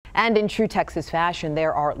And in true Texas fashion,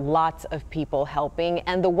 there are lots of people helping.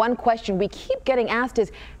 And the one question we keep getting asked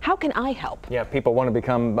is, how can I help? Yeah, people want to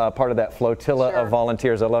become part of that flotilla Sure. of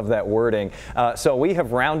volunteers. I love that wording. So we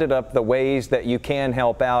have rounded up the ways that you can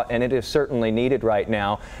help out, and it is certainly needed right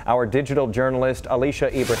now. Our digital journalist,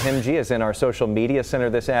 Alicia Ibrahimji, is in our social media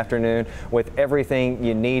center this afternoon with everything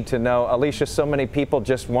you need to know. Alicia, so many people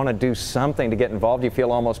just want to do something to get involved. You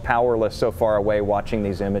feel almost powerless so far away watching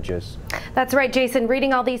these images. That's right, Jason.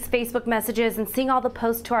 Reading all these Facebook messages and seeing all the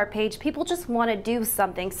posts to our page, people just want to do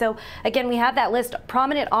something. So again, we have that list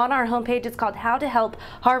prominent on our homepage. It's called How to Help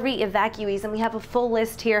Harvey Evacuees, and we have a full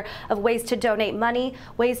list here of ways to donate money,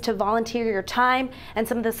 ways to volunteer your time, and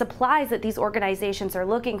some of the supplies that these organizations are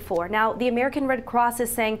looking for. Now, the American Red Cross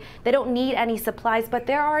is saying they don't need any supplies, but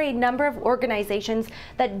there are a number of organizations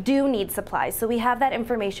that do need supplies. So we have that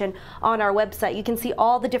information on our website. You can see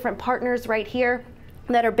all the different partners right here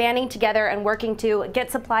that are banding together and working to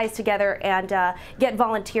get supplies together and get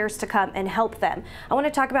volunteers to come and help them. I want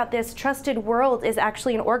to talk about this. Trusted World is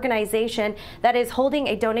actually an organization that is holding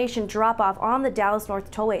a donation drop-off on the Dallas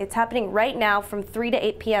North Tollway. It's happening right now from 3 to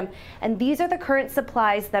 8 p.m. and these are the current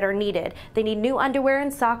supplies that are needed. They need new underwear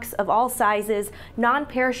and socks of all sizes,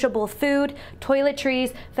 non-perishable food,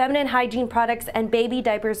 toiletries, feminine hygiene products, and baby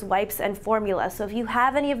diapers, wipes, and formula. So if you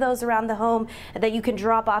have any of those around the home that you can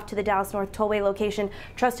drop off to the Dallas North Tollway location,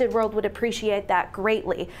 Trusted World would appreciate that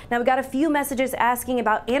greatly. Now, we got a few messages asking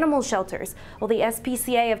about animal shelters. Well, the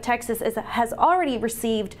SPCA of Texas has already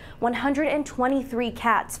received 123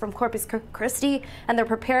 cats from Corpus Christi, and they're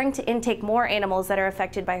preparing to intake more animals that are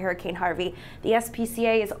affected by Hurricane Harvey. The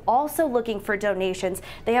SPCA is also looking for donations.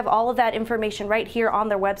 They have all of that information right here on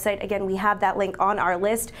their website. Again, we have that link on our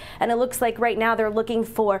list, and it looks like right now they're looking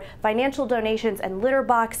for financial donations and litter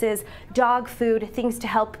boxes, dog food, things to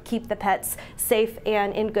help keep the pets safe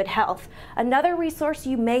and in good health. Another resource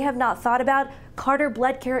you may have not thought about, Carter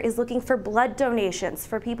Blood Care is looking for blood donations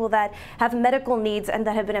for people that have medical needs and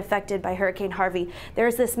that have been affected by Hurricane Harvey.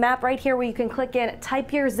 There's this map right here where you can click in,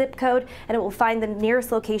 type your zip code, and it will find the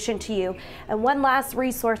nearest location to you. And one last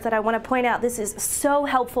resource that I want to point out, this is so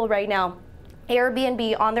helpful right now.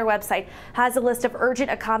 Airbnb on their website has a list of urgent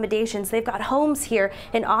accommodations. They've got homes here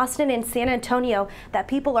in Austin and San Antonio that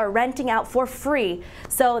people are renting out for free.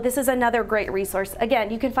 So this is another great resource. Again,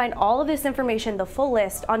 you can find all of this information, the full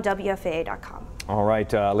list, on WFAA.com. All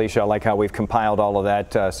right, Alicia, I like how we've compiled all of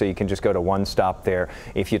that so you can just go to one stop there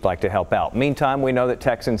if you'd like to help out. Meantime, we know that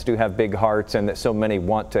Texans do have big hearts and that so many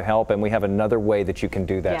want to help, and we have another way that you can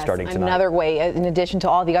do that starting tonight. Another way, in addition to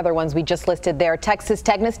all the other ones we just listed there. Texas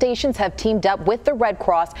Techno stations have teamed up with the Red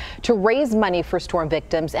Cross to raise money for storm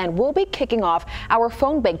victims, and we'll be kicking off our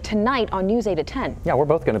phone bank tonight on News 8 at 10. Yeah, we're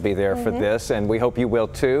both going to be there for this, and we hope you will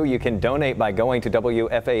too. You can donate by going to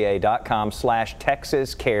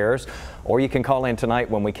WFAA.com/TexasCares, or you can call in tonight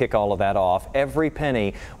when we kick all of that off. Every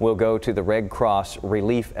penny will go to the Red Cross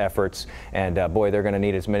relief efforts, and boy, they're going to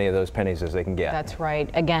need as many of those pennies as they can get. That's right.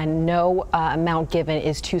 Again, no amount given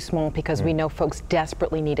is too small because we know folks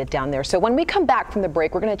desperately need it down there. So when we come back from the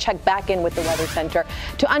break, we're going to check back in with the Weather Center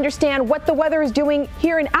to understand what the weather is doing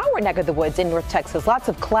here in our neck of the woods in North Texas. Lots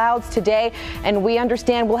of clouds today, and we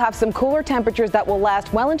understand we'll have some cooler temperatures that will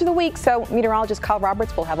last well into the week. So meteorologist Kyle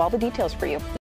Roberts will have all the details for you.